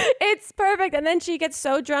her. It's perfect. And then she gets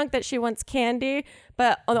so drunk that she wants candy,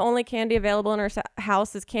 but the only candy available in her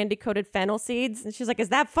house is candy-coated fennel seeds. And she's like, is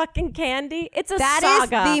that fucking candy? It's a That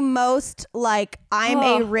saga. is the most like I'm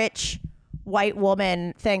a rich white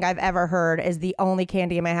woman thing I've ever heard. Is the only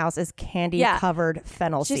candy in my house is candy covered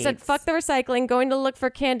fennel seeds. She said, fuck the recycling, going to look for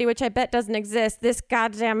candy, which I bet doesn't exist. This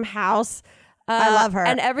goddamn house. I love her.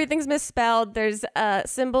 And everything's misspelled. There's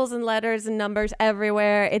symbols and letters and numbers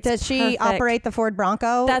everywhere. Does she perfect. operate the Ford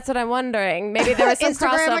Bronco? That's what I'm wondering. Maybe there was some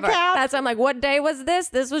Instagram crossover. account? That's I'm like, what day was this?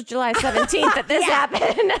 This was July 17th that this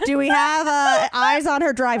happened. Do we have eyes on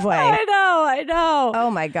her driveway? I know. Oh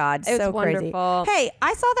my God, It's so crazy. wonderful. Hey,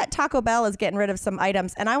 I saw that Taco Bell is getting rid of some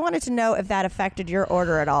items, and I wanted to know if that affected your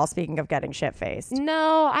order at all, speaking of getting shit-faced.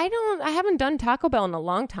 No, I haven't done Taco Bell in a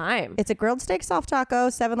long time. It's a grilled steak soft taco,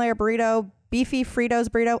 7-layer burrito, beefy Fritos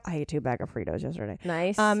burrito. I ate 2 bags of Fritos yesterday.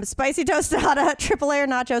 Nice. Spicy tostada, triple layer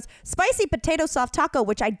nachos, spicy potato soft taco,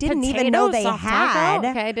 which I didn't even know they soft had. taco?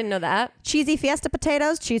 Okay, I didn't know that. Cheesy fiesta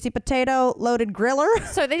potatoes, cheesy potato loaded griller.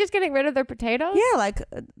 So are they just getting rid of their potatoes? Yeah, like,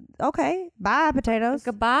 okay, bye potatoes.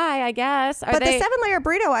 Goodbye, I guess. But the 7-layer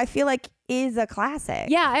burrito, I feel like, is a classic.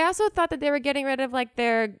 Yeah, I also thought that they were getting rid of like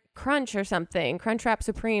their Crunch or something, Crunchwrap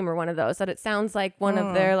Supreme or one of those. That it sounds like one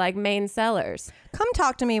of their like main sellers. Come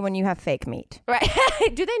talk to me when you have fake meat. Right?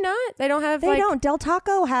 Do they not? They don't have. They like, don't. Del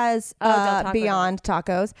Taco has Del Taco Beyond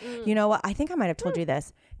Tacos. You know what? I think I might have told you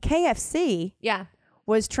this. KFC Yeah.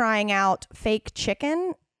 was trying out fake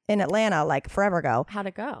chicken in Atlanta like forever ago. How'd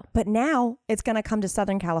it go? But now it's going to come to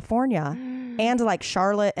Southern California and like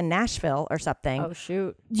Charlotte and Nashville or something. Oh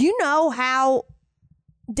shoot. You know how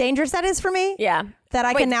dangerous that is for me? Yeah. That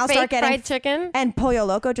I Wait, can now fake start getting fried chicken. And Pollo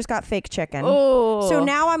Loco just got fake chicken. Oh. So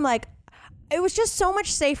now I'm like, it was just so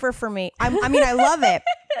much safer for me. I mean, I love it,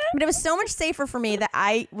 but it was so much safer for me that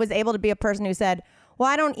I was able to be a person who said, well,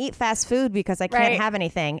 I don't eat fast food because I can't Right. have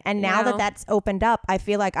anything. And now No. that that's opened up, I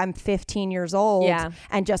feel like I'm 15 years old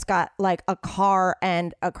and just got like a car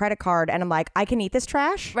and a credit card. And I'm like, I can eat this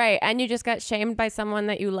trash. Right, and you just got shamed by someone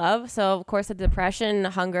that you love, so of course the depression,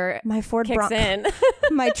 hunger My Ford kicks Bronco, in.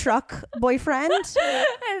 my truck boyfriend.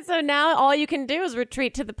 And so now all you can do is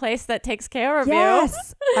retreat to the place that takes care of you.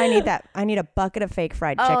 Yes. I need that. I need a bucket of fake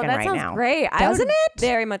fried chicken Oh, that right sounds now. great. I Doesn't would it?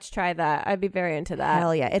 very much try that. I'd be very into that.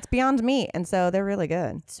 Hell yeah. It's Beyond Meat. And so they're really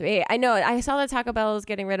good. Sweet. I know. I saw that Taco Bell is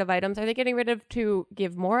getting rid of items. Are they getting rid of to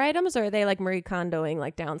give more items, or are they like Marie Kondoing,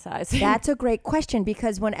 like downsizing? That's a great question,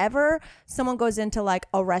 because whenever someone goes into like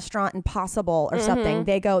a restaurant Impossible or something,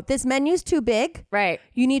 they go, this menu's too big. Right.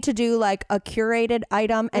 You need to do like a curated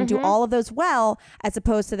item and do all of those well, as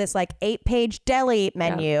opposed to this like 8-page deli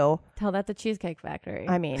menu. Tell that to Cheesecake Factory.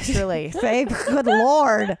 I mean, truly, say, good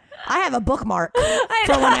Lord. I have a bookmark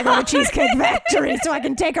for when I go to Cheesecake Factory so I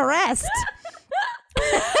can take a rest.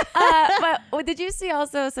 But did you see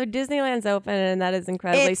also? So Disneyland's open, and that is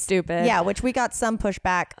incredibly stupid. Yeah, which we got some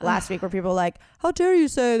pushback last week where people were like, how dare you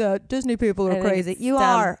say that Disney people I are think crazy? it's You dumb.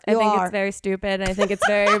 are. I think it's very stupid. And I think it's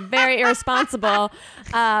very, very irresponsible.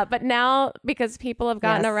 But now, because people have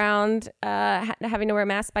gotten Yes. around having to wear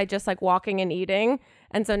masks by just like walking and eating,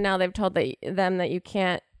 and so now they've told them that you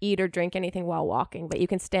can't eat or drink anything while walking, but you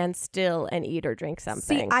can stand still and eat or drink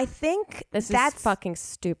something. See, I think this that's is fucking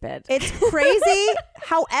stupid. It's crazy.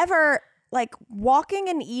 However, like walking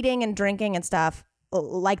and eating and drinking and stuff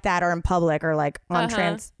like that, or in public or like on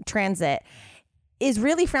transit, is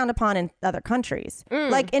really frowned upon in other countries.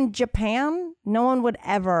 Like in Japan, no one would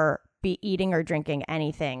ever be eating or drinking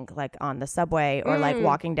anything like on the subway or like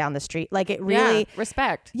walking down the street. Like it really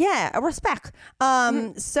respect. Yeah, respect.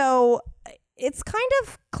 So it's kind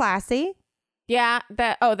of classy. Yeah,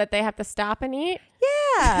 that they have to stop and eat.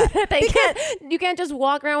 Yeah. You can't just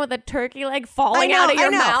walk around with a turkey leg falling out of your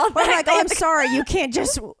mouth. I'm like, I'm sorry, you can't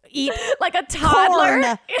just eat like a toddler.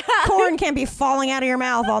 Corn. Corn can't be falling out of your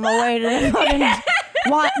mouth on the way to the fucking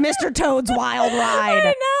Mr. Toad's Wild Ride.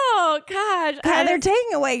 I know. Gosh. God, they're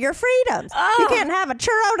taking away your freedoms. You can't have a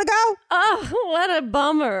churro to go. Oh, what a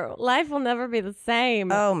bummer. Life will never be the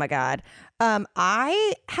same. Oh my God. Have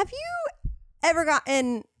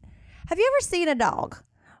you ever seen a dog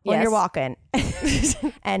when Yes. you're walking?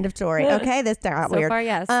 End of story. Okay, this got So weird. far,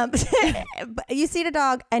 yes. But you see the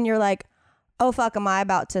dog and you're like, oh fuck, am I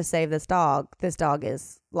about to save this dog? This dog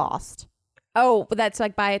is lost. Oh, but that's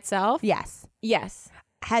like by itself? Yes. Yes.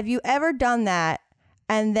 Have you ever done that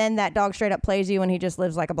and then that dog straight up plays you and he just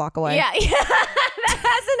lives like a block away? Yeah. That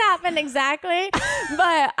hasn't happened exactly.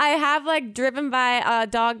 But I have like driven by a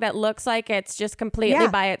dog that looks like it's just completely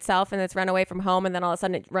by itself and it's run away from home, and then all of a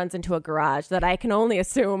sudden it runs into a garage that I can only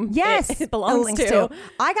assume Yes. it belongs to.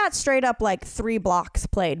 I got straight up like 3 blocks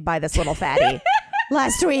played by this little fatty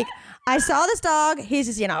last week. I saw this dog. He's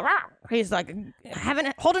just, he's like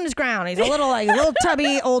holding his ground. He's a little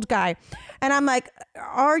tubby old guy. And I'm like,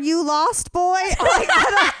 are you lost, boy? Like,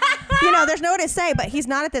 there's no way to say, but he's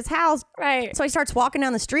not at this house. Right. So he starts walking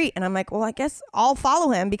down the street and I'm like, well, I guess I'll follow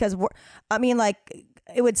him because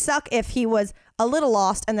it would suck if he was a little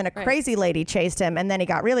lost and then a crazy lady chased him and then he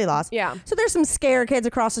got really lost. Yeah. So there's some scared kids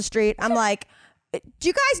across the street. I'm like, do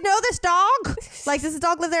you guys know this dog? Like, does this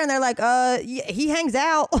dog live there? And they're like, yeah, he hangs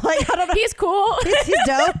out. Like, I don't know. He's cool. He's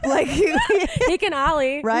dope. Like, He can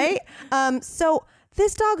ollie. right? So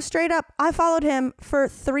this dog straight up, I followed him for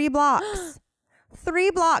 3 blocks.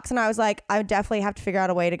 3 blocks. And I was like, I definitely have to figure out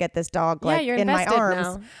a way to get this dog like you're in my invested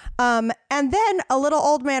arms. now. And then a little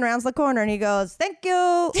old man rounds the corner and he goes, thank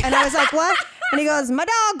you. And I was like, what? And he goes, my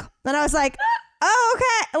dog. And I was like, oh,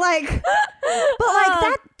 okay. Like, but like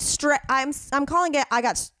that stray, I'm calling it, I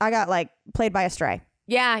got like played by a stray.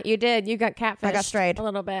 Yeah, you did. You got catfished. I got strayed. A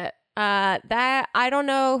little bit. That I don't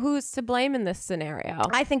know who's to blame in this scenario.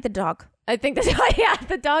 I think the dog. I think this,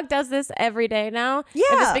 the dog does this every day now. Yeah.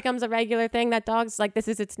 If this becomes a regular thing, that dog's like, this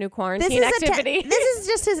is its new quarantine activity. This is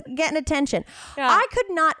just his getting attention. Yeah. I could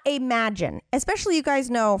not imagine, especially you guys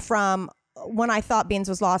know from when I thought Beans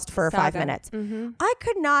was lost for Saga. 5 minutes. I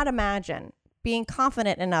could not imagine being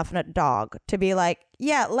confident enough in a dog to be like,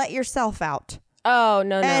 yeah, let yourself out. Oh,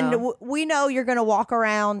 no. And we know you're going to walk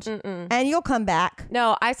around and you'll come back.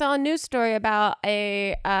 No, I saw a news story about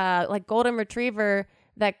a like golden retriever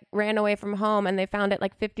that ran away from home, and they found it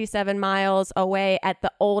like 57 miles away at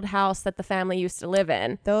the old house that the family used to live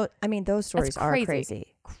in. Those stories are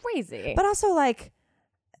crazy. Crazy. But also like,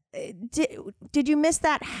 did you miss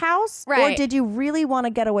that house? Right. Or did you really want to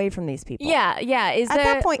get away from these people? Yeah. At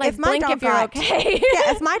that point, like, if my blink dog if you're got, okay.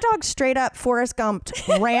 yeah, if my dog straight up Forrest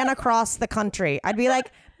Gumped ran across the country, I'd be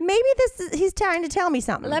like, maybe he's trying to tell me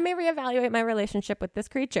something. Let me reevaluate my relationship with this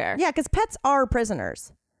creature. Yeah, because pets are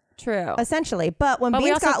prisoners, True. essentially. But when But we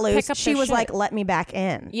Beans also got pick loose, up she their was shit. like, let me back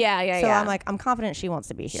in. Yeah. So I'm like, I'm confident she wants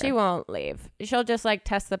to be here. she won't leave. She'll just like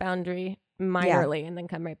test the boundary minorly and then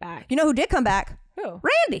come right back. You know who did come back? Who?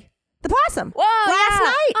 Randy, the possum. Whoa, Last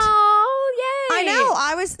night. Oh, yay. I know.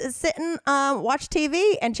 I was sitting, watch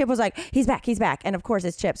TV, and Chip was like, he's back. And of course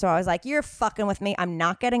it's Chip. So I was like, you're fucking with me. I'm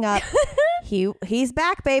not getting up. He's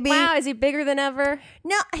back, baby. Wow, is he bigger than ever?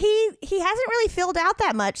 No, he hasn't really filled out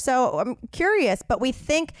that much. So I'm curious, but we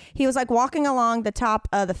think he was like walking along the top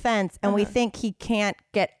of the fence, and we think he can't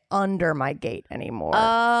get under my gate anymore.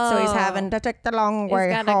 So he's having to take the long way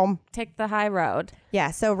He's gotta home. take the high road.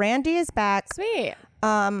 Yeah. So Randy is back. Sweet.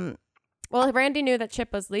 Well, Randy knew that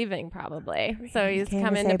Chip was leaving probably. So he's came to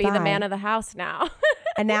coming say to be the bye. man of the house now.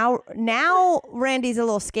 And now Randy's a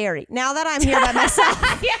little scary. Now that I'm here by myself,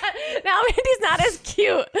 Yeah. Now Randy's not as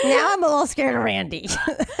cute. now I'm a little scared of Randy.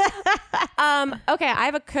 Okay, I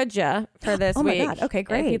have a kuja for this Oh my week. God. Okay,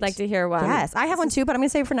 great. If you'd like to hear one. Yes, I have one too, but I'm gonna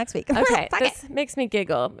save it for next week. Okay, Fuck this it. makes me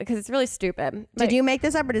giggle because it's really stupid. Did you make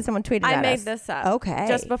this up or did someone tweet it I at made us? this up. Okay.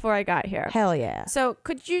 Just before I got here. Hell yeah. So,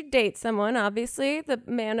 could you date someone, obviously, the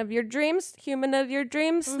man of your dreams, human of your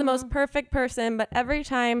dreams, the most perfect person, but every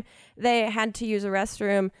time they had to use a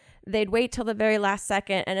restroom, they'd wait till the very last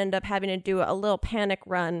second and end up having to do a little panic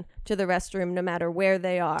run to the restroom no matter where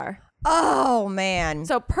they are. Oh man.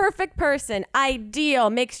 So, perfect person, ideal,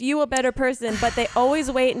 makes you a better person, but they always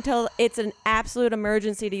wait until it's an absolute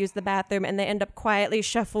emergency to use the bathroom, and they end up quietly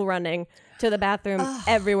shuffle running to the bathroom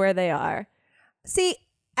everywhere they are. See,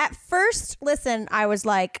 at first, listen, I was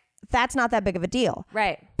like, that's not that big of a deal.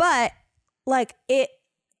 Right. But like it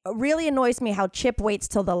really annoys me how Chip waits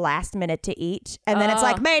till the last minute to eat. And then it's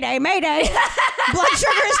like, Mayday, Mayday. Blood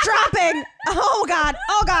sugar is dropping. Oh God.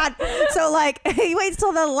 Oh God. So like he waits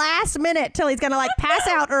till the last minute till he's going to like pass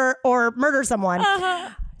out or murder someone.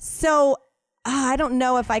 So I don't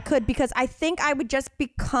know if I could, because I think I would just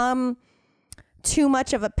become too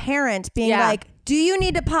much of a parent being like, do you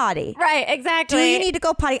need to potty? Right, exactly. Do you need to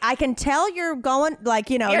go potty? I can tell you're going, like,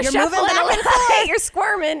 you're moving back and forth. forth. You're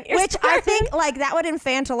squirming. I think like that would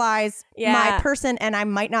infantilize my person, and I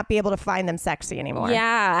might not be able to find them sexy anymore.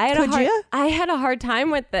 Yeah. You? I had a hard time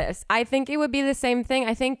with this. I think it would be the same thing.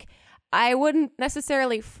 I think I wouldn't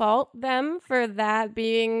necessarily fault them for that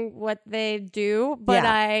being what they do, but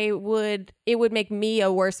it would make me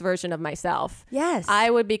a worse version of myself. Yes. I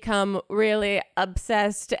would become really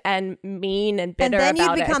obsessed and mean and bitter about it. And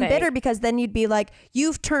then you'd become bitter, because then you'd be like,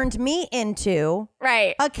 you've turned me into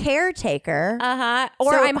a caretaker.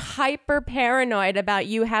 Or I'm hyper paranoid about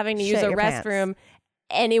you having to use a restroom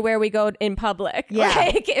anywhere we go in public. Yeah.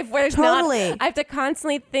 Like if there's not, I have to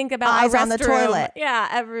constantly think about eyes a restroom. on the toilet. Yeah,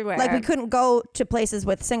 everywhere. Like we couldn't go to places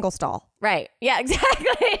with single stall. Right. Yeah, exactly.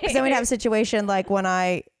 Because then we'd have a situation like when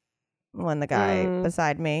the guy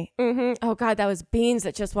beside me. Oh God, that was Beans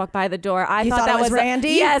that just walked by the door. I You thought that was Randy?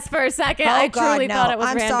 Yes, for a second. Oh, I God, truly no. thought it was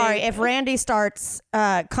I'm Randy. sorry. If Randy starts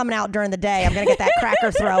coming out during the day, I'm going to get that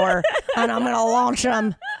cracker thrower and I'm going to launch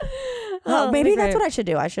him. Maybe that's what I should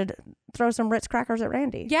do. I should throw some Ritz crackers at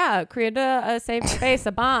Randy. Yeah, create a safe space,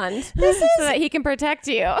 a bond, so that he can protect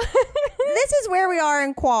you. This is where we are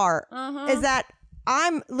in Quar, is that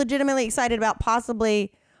I'm legitimately excited about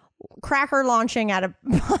possibly cracker launching at a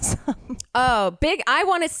Oh, big. I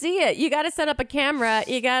want to see it. You got to set up a camera.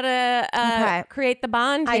 You got to create the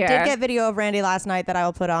bond here. I did get video of Randy last night that I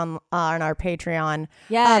will put on our Patreon.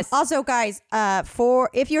 Yes. Also, guys,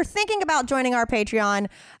 if you're thinking about joining our Patreon,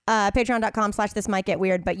 patreon.com/this might get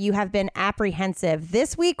weird, but you have been apprehensive.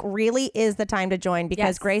 This week really is the time to join,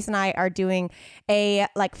 because Grace and I are doing a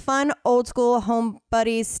like fun old school Home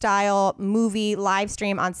Buddies style movie live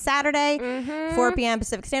stream on Saturday, 4 p.m.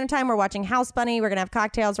 Pacific Standard Time. We're watching House Bunny. We're going to have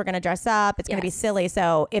cocktails. We're going to dress up. It's going to be silly.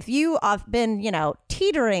 So if you have been,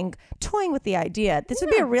 teetering, toying with the idea, this would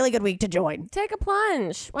be a really good week to join. Take a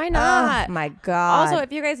plunge. Why not? Oh my God. Also,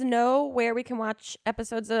 if you guys know where we can watch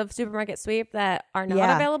episodes of Supermarket Sweep that are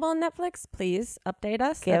not available on Netflix, please update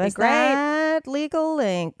us. Give That'd us be great. that legal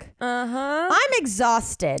link. I'm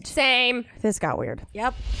exhausted. Same. This got weird.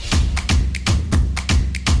 Yep.